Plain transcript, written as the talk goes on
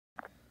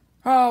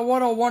Oh,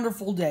 what a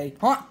wonderful day.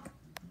 Huh?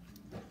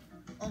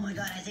 Oh my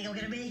god, I think I'm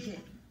gonna make it.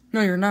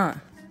 No, you're not.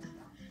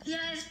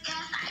 Yes,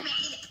 I made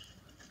it.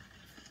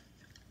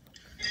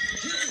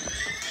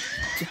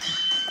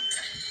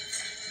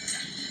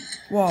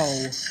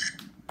 Whoa.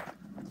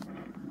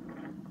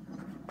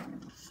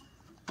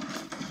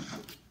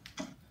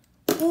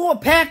 Ooh, a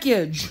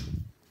package.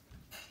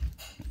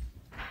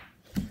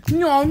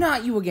 No,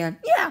 not you again.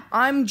 Yeah,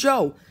 I'm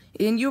Joe.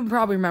 And you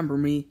probably remember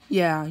me.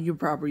 Yeah, you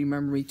probably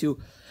remember me too.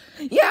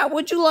 Yeah,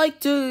 would you like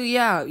to...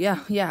 Yeah.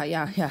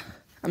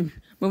 I'm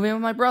moving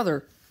with my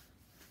brother.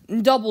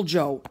 Double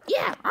Joe.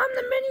 Yeah, I'm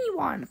the mini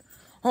one.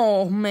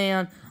 Oh,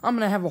 man. I'm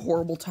gonna have a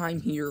horrible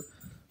time here.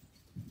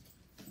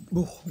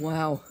 Oh,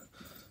 wow.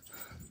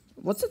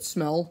 What's it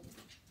smell?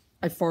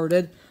 I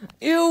farted.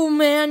 Ew,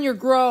 man, you're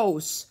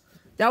gross.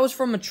 That was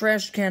from a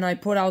trash can I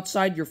put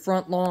outside your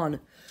front lawn.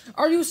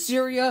 Are you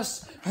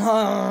serious?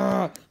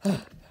 Call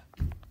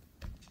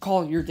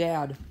your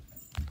dad.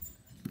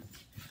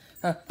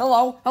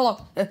 Hello?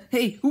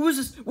 Hey, who is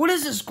this? What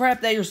is this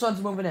crap that your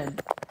son's moving in?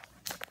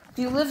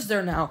 He lives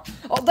there now.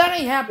 Oh, that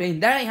ain't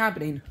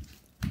happening.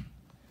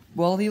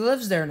 Well, he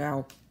lives there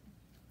now.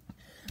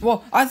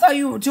 Well, I thought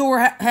you two were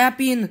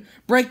happy and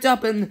breaked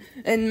up and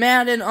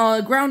mad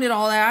and grounded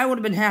all that. I would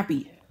have been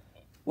happy.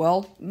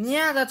 Well,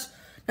 yeah, that's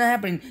not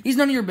happening. He's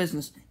none of your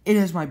business. It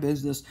is my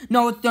business.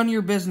 No, it's none of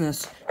your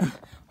business.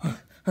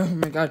 Oh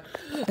my god.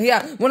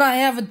 Yeah, when I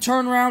have a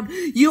turnaround,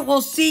 you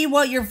will see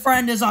what your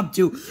friend is up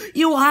to.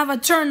 You will have a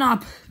turn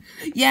up.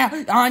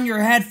 Yeah, on your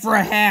head for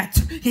a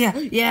hat.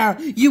 Yeah,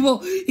 you will,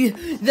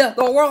 the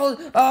world,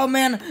 oh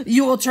man,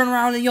 you will turn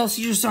around and you'll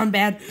see your son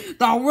bad.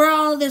 The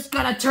world is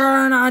gonna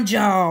turn on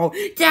Joe.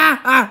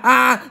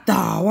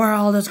 The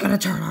world is gonna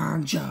turn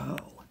on Joe.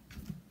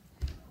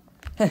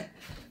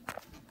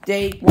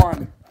 Day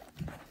 1.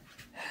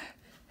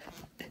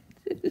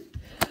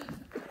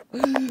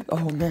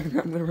 Oh man,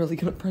 I'm really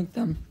gonna prank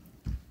them.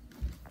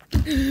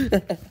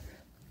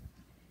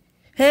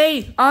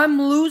 Hey,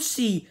 I'm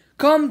Lucy.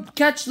 Come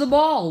catch the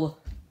ball.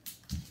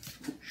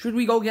 Should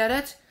we go get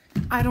it?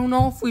 I don't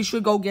know if we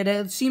should go get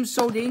it. It seems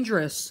so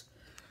dangerous.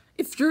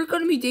 If you're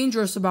gonna be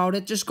dangerous about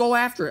it, just go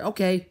after it,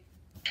 okay?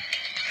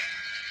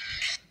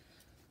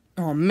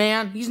 Oh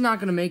man, he's not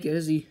gonna make it,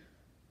 is he?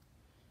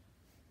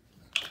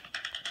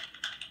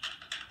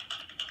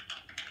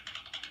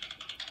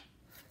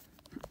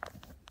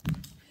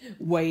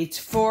 Wait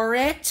for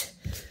it.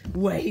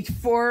 Wait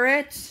for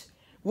it.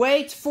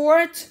 Wait for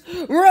it.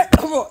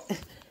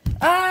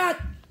 Ah!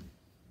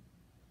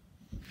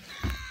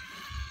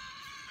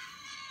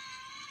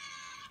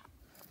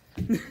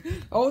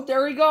 Oh,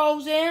 there he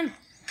goes in.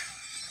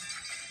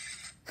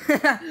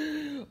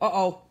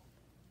 Uh-oh.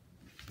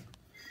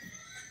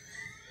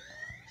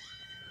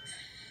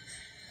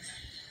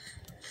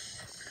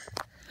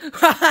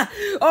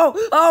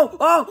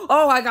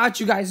 Oh, I got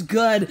you guys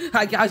good.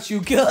 I got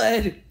you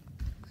good.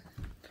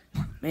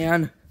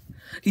 Man.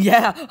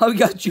 Yeah, I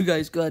got you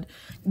guys good.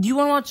 Do you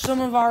want to watch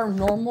some of our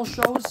normal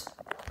shows?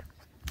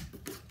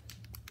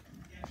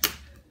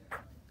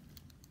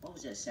 What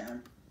was that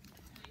sound?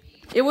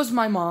 It was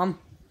my mom.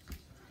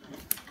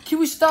 Can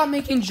we stop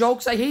making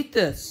jokes? I hate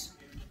this.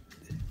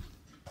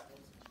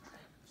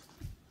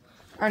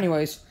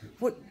 Anyways,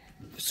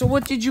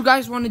 what did you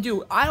guys want to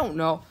do? I don't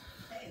know.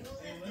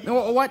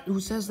 No, what? Who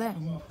says that?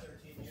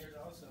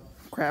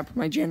 Crap,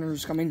 my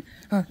janitor's coming.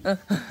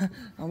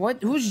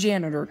 What? Who's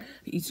janitor?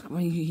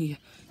 He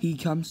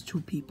comes to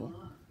people.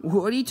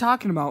 What are you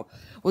talking about?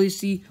 Well, you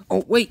see...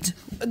 Oh, wait.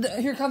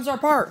 Here comes our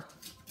part.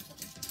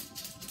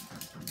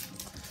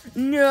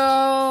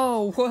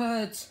 No!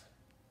 What?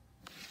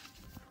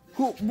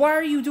 Why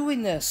are you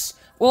doing this?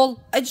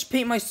 Well, I just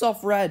paint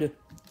myself red.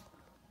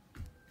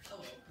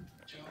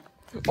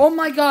 Oh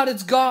my god,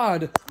 it's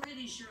God!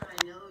 Pretty sure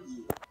I know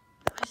you.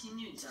 Have I seen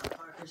you in South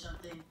Park or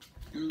something?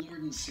 Your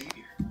Lord and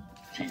Savior,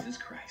 Jesus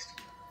Christ.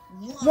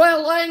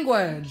 What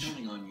language? I'm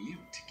counting on you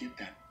to get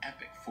that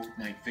epic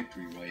Fortnite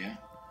victory, Roya.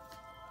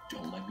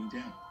 Don't let me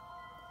down,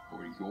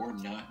 or you're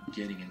not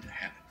getting into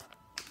heaven.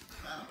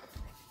 Oh,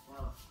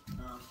 well,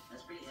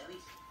 that's pretty heavy.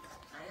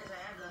 I guess I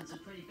have done some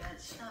pretty bad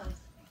stuff.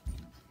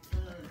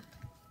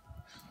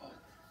 Oh,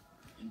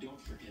 and don't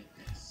forget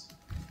this.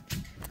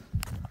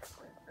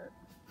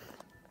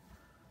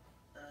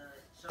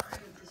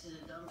 Sorry if this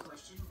is a dumb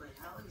question, but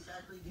how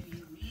exactly do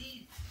you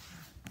read?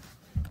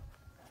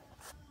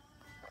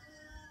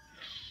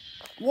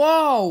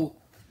 Whoa!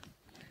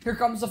 Here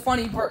comes the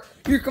funny part.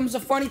 Here comes the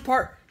funny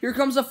part. Here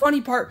comes the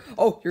funny part.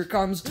 Oh, here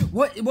comes...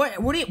 What?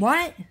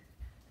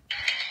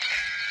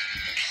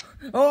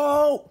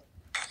 Oh!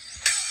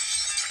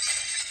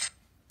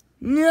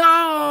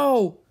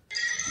 No!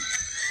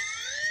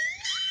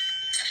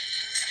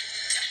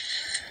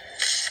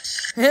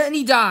 And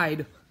he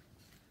died.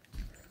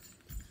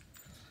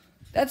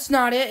 That's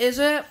not it, is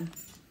it?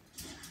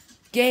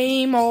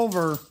 Game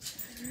over.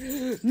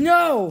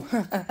 No!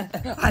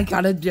 I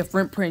got a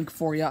different prank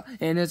for you,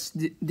 and it's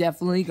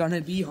definitely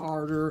gonna be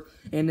harder,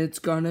 and it's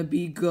gonna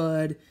be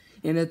good,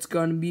 and it's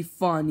gonna be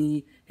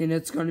funny, and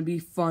it's gonna be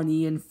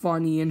funny and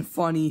funny and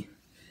funny.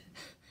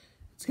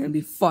 It's gonna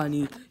be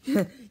funny.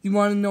 You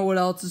wanna know what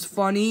else is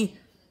funny?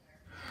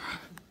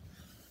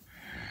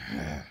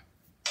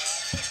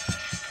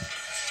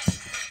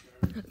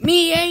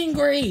 Me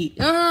angry!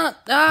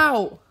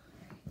 Ow!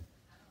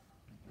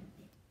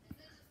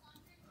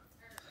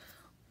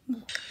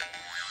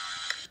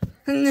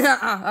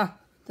 Nah,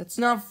 that's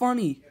not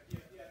funny.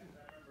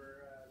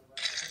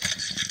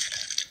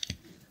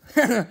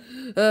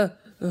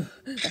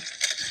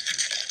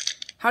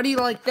 How do you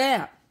like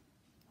that?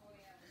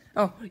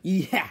 Oh,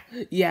 yeah.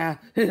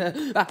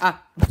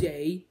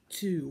 Day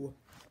 2.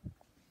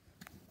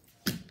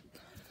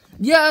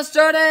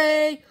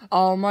 Yesterday,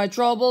 all my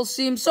troubles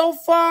seem so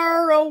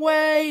far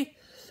away.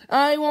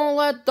 I won't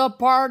let the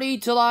party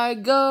till I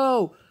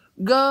go.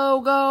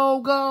 Go,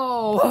 go,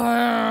 go.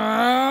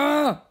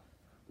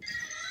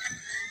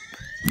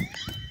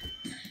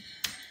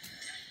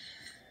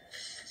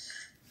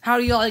 How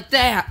do you like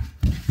that?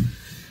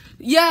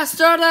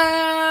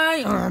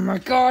 Yesterday! Oh my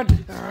god.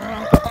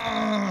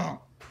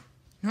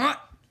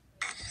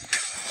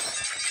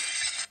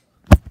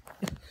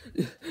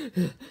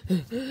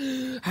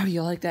 How do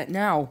you like that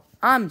now?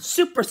 I'm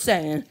Super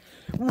Saiyan.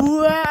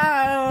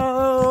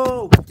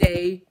 Whoa!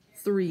 Day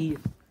 3.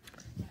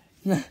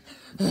 No.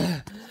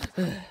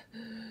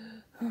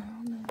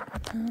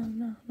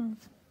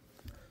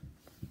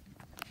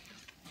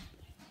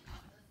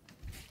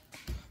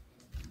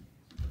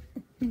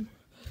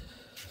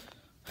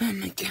 Oh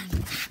my god.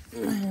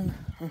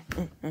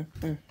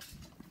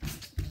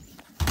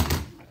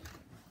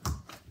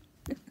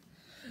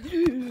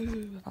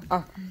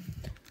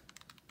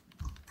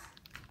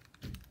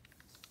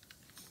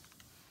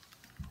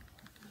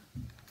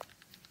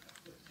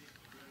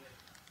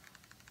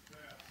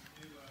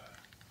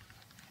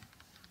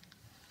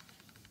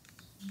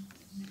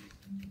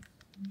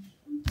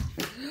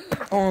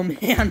 Oh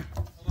man.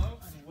 Hello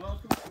and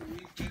welcome to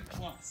Weekend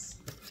Plus.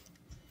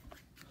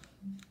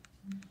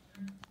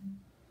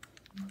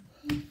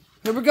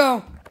 Here we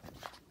go.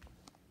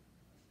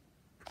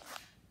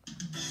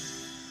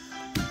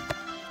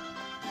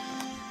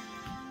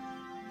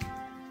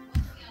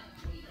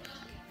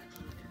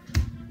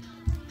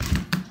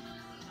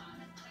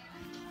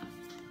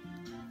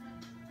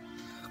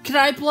 Can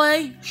I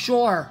play?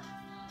 Sure.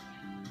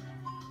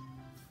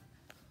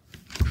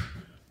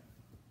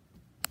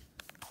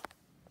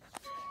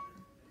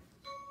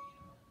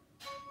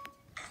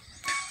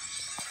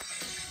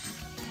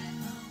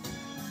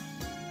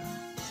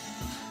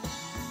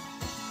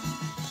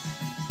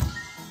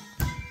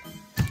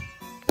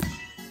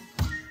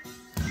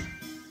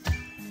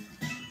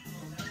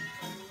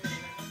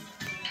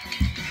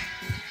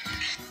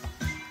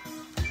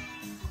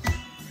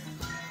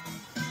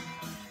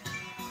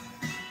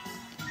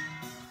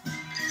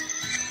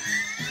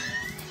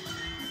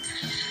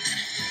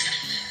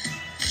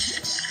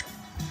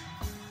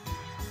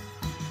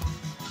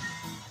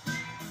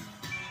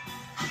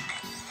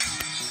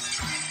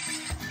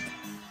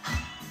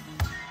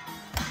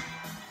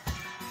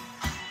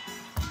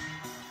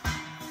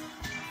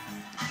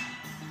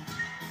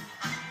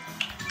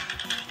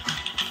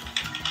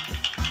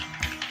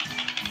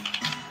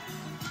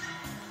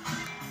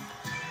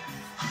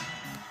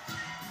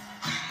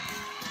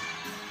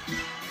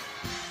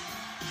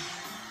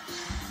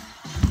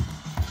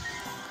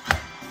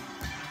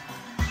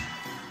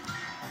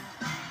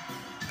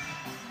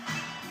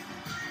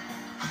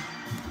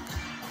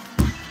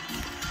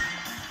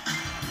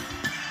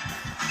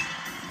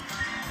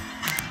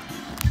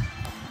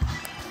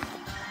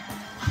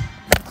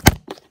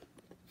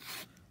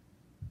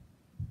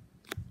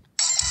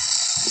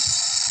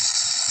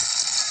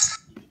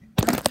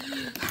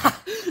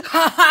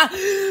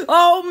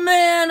 Oh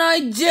man, I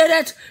did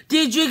it!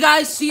 Did you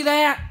guys see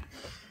that?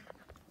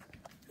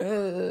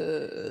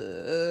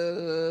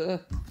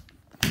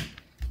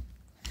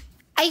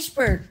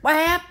 Iceberg, what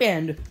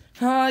happened?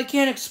 I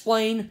can't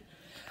explain.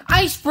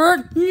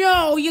 Iceberg,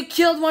 no, you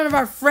killed one of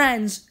our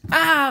friends.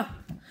 Ah,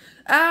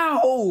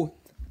 ow.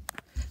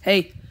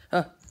 Hey,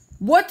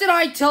 what did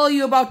I tell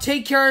you about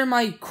take care of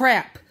my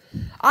crap?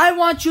 I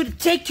want you to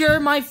take care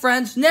of my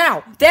friends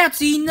now.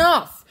 That's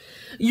enough.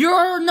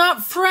 You're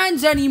not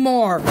friends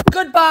anymore.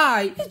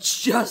 Goodbye.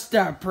 It's just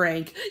a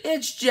prank.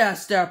 It's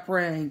just a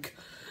prank.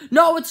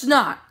 No, it's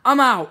not. I'm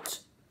out.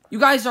 You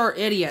guys are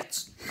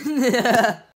idiots.